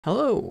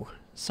Hello!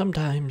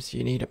 Sometimes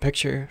you need a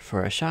picture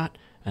for a shot,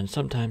 and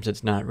sometimes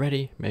it's not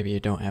ready. Maybe you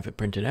don't have it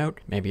printed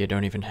out, maybe you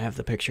don't even have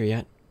the picture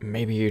yet,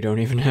 maybe you don't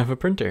even have a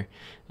printer.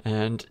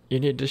 And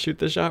you need to shoot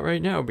the shot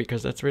right now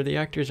because that's where the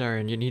actors are,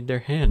 and you need their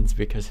hands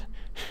because,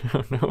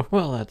 oh no.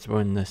 Well, that's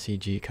when the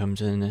CG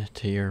comes in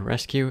to your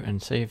rescue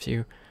and saves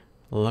you.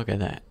 Look at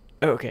that.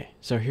 Okay,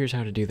 so here's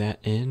how to do that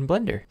in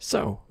Blender.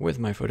 So, with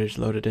my footage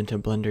loaded into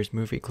Blender's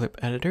movie clip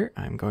editor,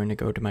 I'm going to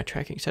go to my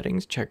tracking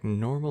settings, check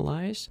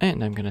normalize,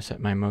 and I'm going to set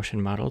my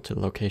motion model to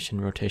location,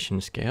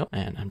 rotation, scale,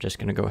 and I'm just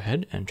going to go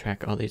ahead and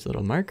track all these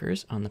little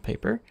markers on the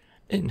paper.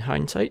 In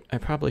hindsight, I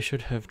probably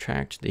should have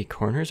tracked the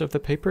corners of the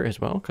paper as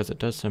well, because it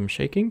does some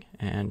shaking,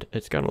 and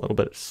it's got a little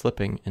bit of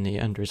slipping in the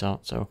end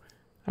result, so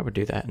I would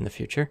do that in the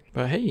future.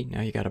 But hey,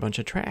 now you got a bunch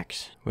of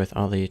tracks. With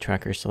all the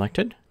trackers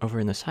selected, over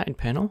in the side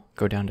panel,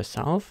 go down to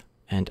Solve,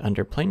 and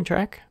under Plane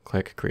Track,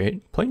 click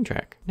Create Plane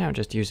Track. Now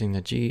just using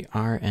the G,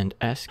 R, and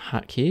S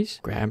hotkeys,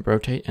 grab,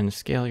 rotate, and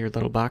scale your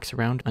little box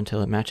around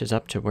until it matches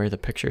up to where the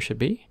picture should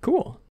be.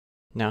 Cool!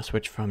 Now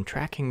switch from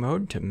tracking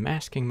mode to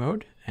masking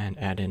mode, and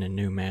add in a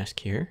new mask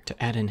here.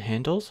 To add in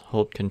handles,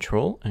 hold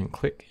Control and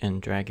click and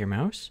drag your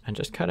mouse, and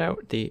just cut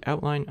out the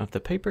outline of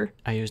the paper.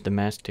 I used the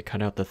mask to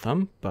cut out the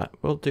thumb, but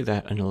we'll do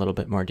that in a little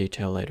bit more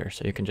detail later,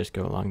 so you can just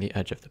go along the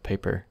edge of the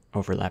paper,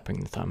 overlapping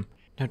the thumb.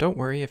 Now don't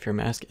worry if your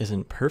mask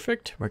isn't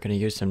perfect, we're going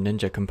to use some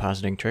ninja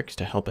compositing tricks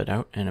to help it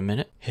out in a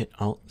minute. Hit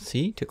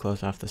Alt-C to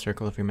close off the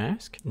circle of your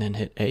mask, then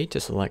hit A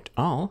to select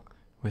all.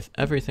 With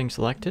everything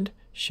selected,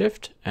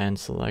 Shift and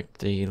select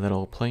the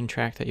little plane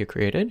track that you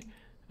created,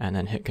 and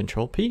then hit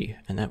Control-P,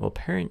 and that will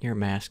parent your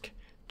mask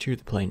to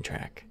the plane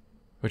track,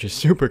 which is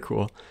super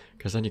cool,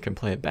 because then you can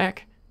play it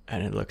back,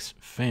 and it looks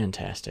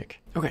fantastic.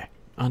 Okay.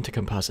 On to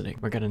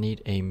compositing. We're going to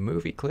need a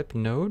movie clip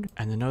node,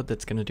 and the node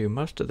that's going to do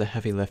most of the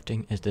heavy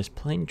lifting is this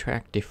plane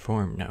track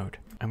deform node.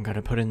 I'm going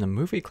to put in the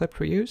movie clip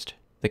we used,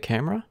 the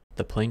camera,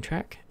 the plane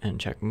track, and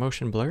check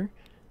motion blur,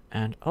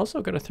 and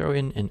also going to throw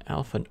in an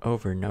alpha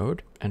over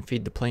node and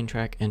feed the plane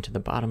track into the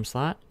bottom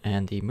slot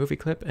and the movie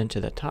clip into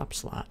the top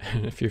slot.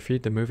 And if you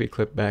feed the movie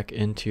clip back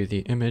into the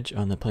image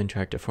on the plane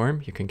track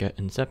deform, you can get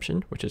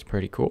inception, which is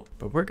pretty cool.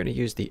 But we're going to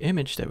use the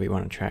image that we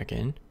want to track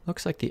in.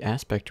 Looks like the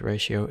aspect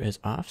ratio is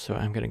off, so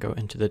I'm going to go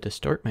into the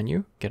distort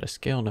menu, get a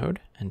scale node,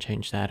 and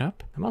change that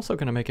up. I'm also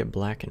going to make it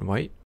black and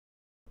white,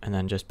 and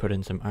then just put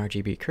in some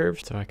RGB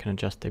curves so I can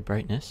adjust the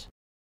brightness.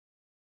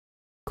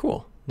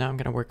 Cool. Now I'm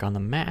going to work on the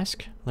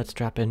mask. Let's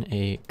drop in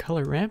a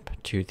color ramp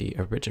to the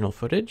original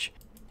footage.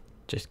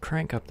 Just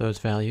crank up those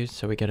values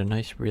so we get a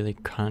nice, really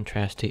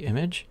contrasty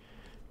image.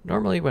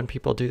 Normally when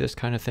people do this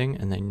kind of thing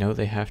and they know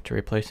they have to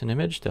replace an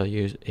image, they'll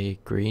use a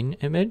green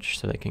image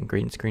so they can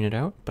green screen it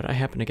out. But I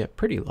happen to get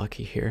pretty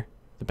lucky here.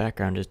 The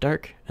background is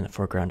dark and the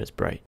foreground is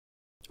bright.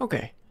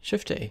 Okay,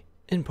 Shift A,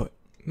 Input,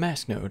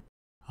 Mask node.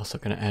 Also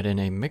going to add in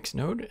a Mix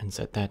node and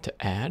set that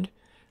to Add.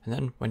 And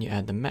then when you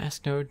add the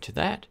Mask node to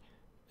that,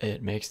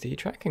 it makes the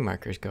tracking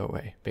markers go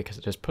away because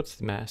it just puts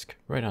the mask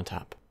right on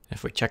top.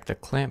 If we check the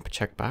clamp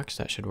checkbox,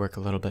 that should work a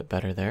little bit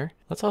better there.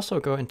 Let's also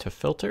go into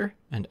filter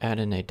and add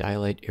in a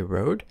dilate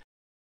erode,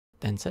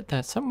 then set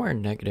that somewhere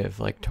negative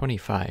like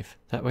 25.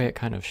 That way it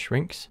kind of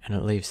shrinks and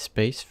it leaves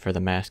space for the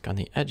mask on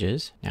the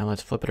edges. Now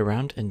let's flip it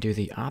around and do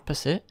the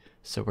opposite.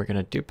 So we're going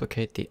to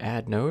duplicate the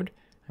add node.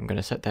 I'm going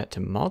to set that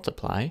to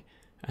multiply,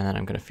 and then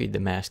I'm going to feed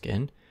the mask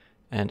in.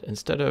 And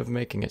instead of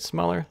making it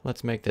smaller,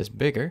 let's make this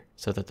bigger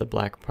so that the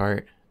black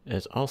part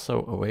is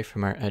also away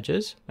from our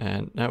edges.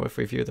 And now if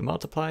we view the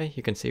multiply,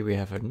 you can see we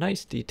have a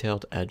nice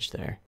detailed edge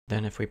there.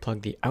 Then if we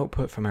plug the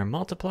output from our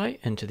multiply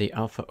into the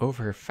alpha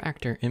over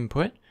factor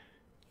input,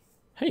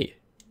 hey,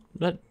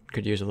 that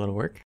could use a little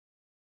work.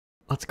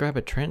 Let's grab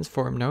a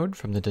transform node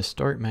from the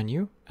distort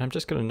menu, and I'm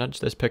just going to nudge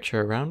this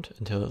picture around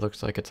until it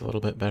looks like it's a little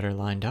bit better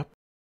lined up.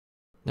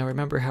 Now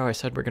remember how I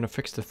said we're going to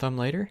fix the thumb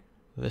later?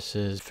 This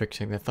is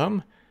fixing the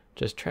thumb.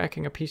 Just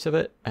tracking a piece of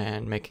it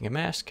and making a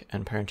mask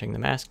and parenting the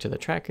mask to the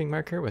tracking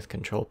marker with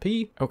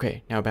Control-P.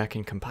 Okay, now back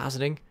in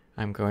compositing,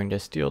 I'm going to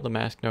steal the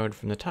mask node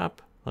from the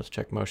top. Let's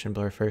check motion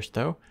blur first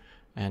though,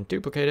 and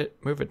duplicate it,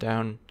 move it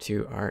down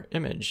to our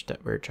image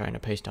that we're trying to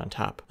paste on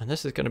top. And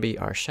this is going to be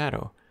our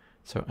shadow.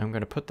 So I'm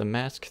going to put the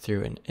mask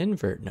through an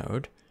invert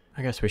node.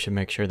 I guess we should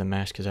make sure the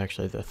mask is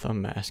actually the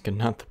thumb mask and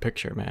not the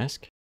picture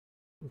mask.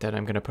 Then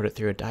I'm going to put it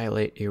through a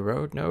dilate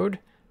erode node,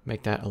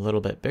 make that a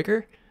little bit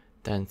bigger,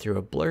 then through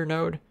a blur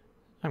node.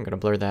 I'm going to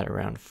blur that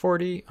around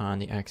 40 on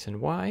the X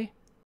and Y.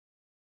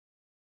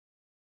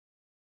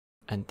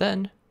 And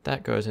then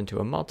that goes into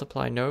a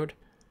multiply node.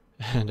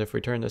 And if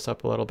we turn this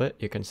up a little bit,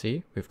 you can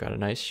see we've got a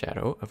nice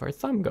shadow of our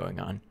thumb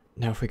going on.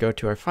 Now if we go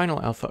to our final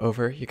alpha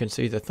over, you can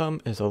see the thumb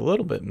is a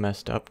little bit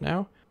messed up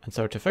now. And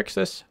so to fix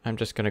this, I'm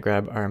just going to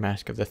grab our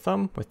mask of the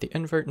thumb with the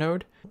invert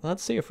node.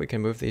 Let's see if we can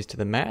move these to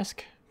the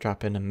mask,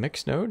 drop in a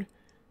mix node,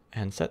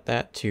 and set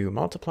that to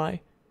multiply,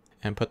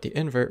 and put the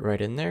invert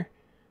right in there.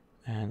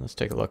 And let's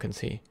take a look and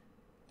see.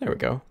 There we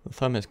go. The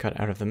thumb is cut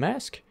out of the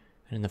mask,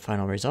 and in the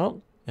final result,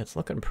 it's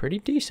looking pretty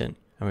decent.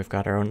 And we've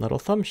got our own little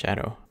thumb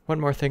shadow. One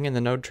more thing in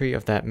the node tree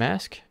of that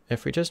mask,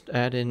 if we just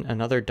add in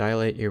another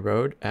dilate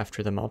erode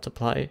after the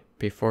multiply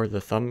before the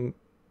thumb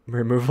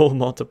removal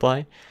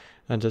multiply,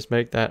 and just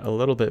make that a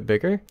little bit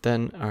bigger,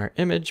 then our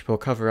image will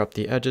cover up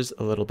the edges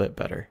a little bit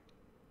better.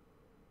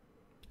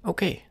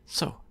 Okay,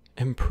 so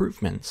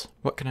improvements.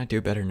 What can I do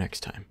better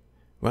next time?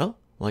 Well,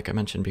 like I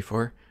mentioned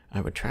before, I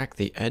would track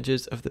the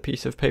edges of the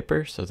piece of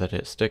paper so that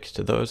it sticks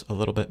to those a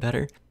little bit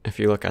better. If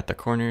you look at the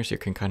corners, you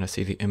can kind of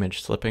see the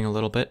image slipping a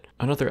little bit.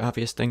 Another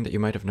obvious thing that you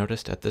might have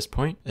noticed at this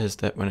point is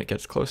that when it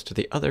gets close to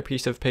the other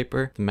piece of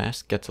paper, the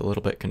mask gets a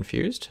little bit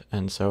confused,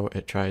 and so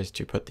it tries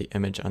to put the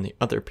image on the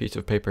other piece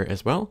of paper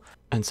as well.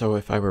 And so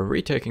if I were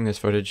retaking this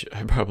footage,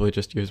 I'd probably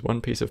just use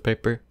one piece of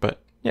paper,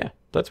 but yeah,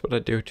 that's what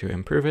I'd do to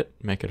improve it,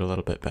 make it a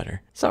little bit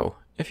better. So,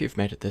 if you've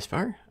made it this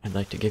far, I'd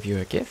like to give you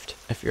a gift.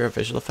 If you're a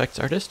visual effects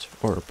artist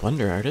or a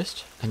Blender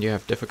artist, and you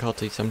have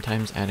difficulty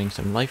sometimes adding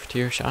some life to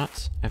your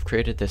shots, I've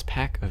created this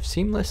pack of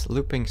seamless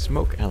looping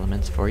smoke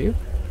elements for you,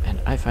 and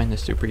I find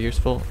this super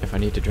useful if I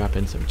need to drop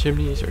in some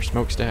chimneys or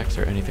smokestacks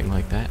or anything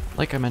like that.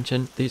 Like I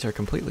mentioned, these are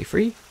completely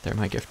free, they're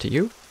my gift to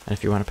you, and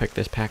if you want to pick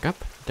this pack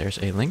up, there's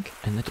a link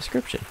in the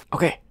description.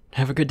 Okay,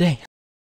 have a good day.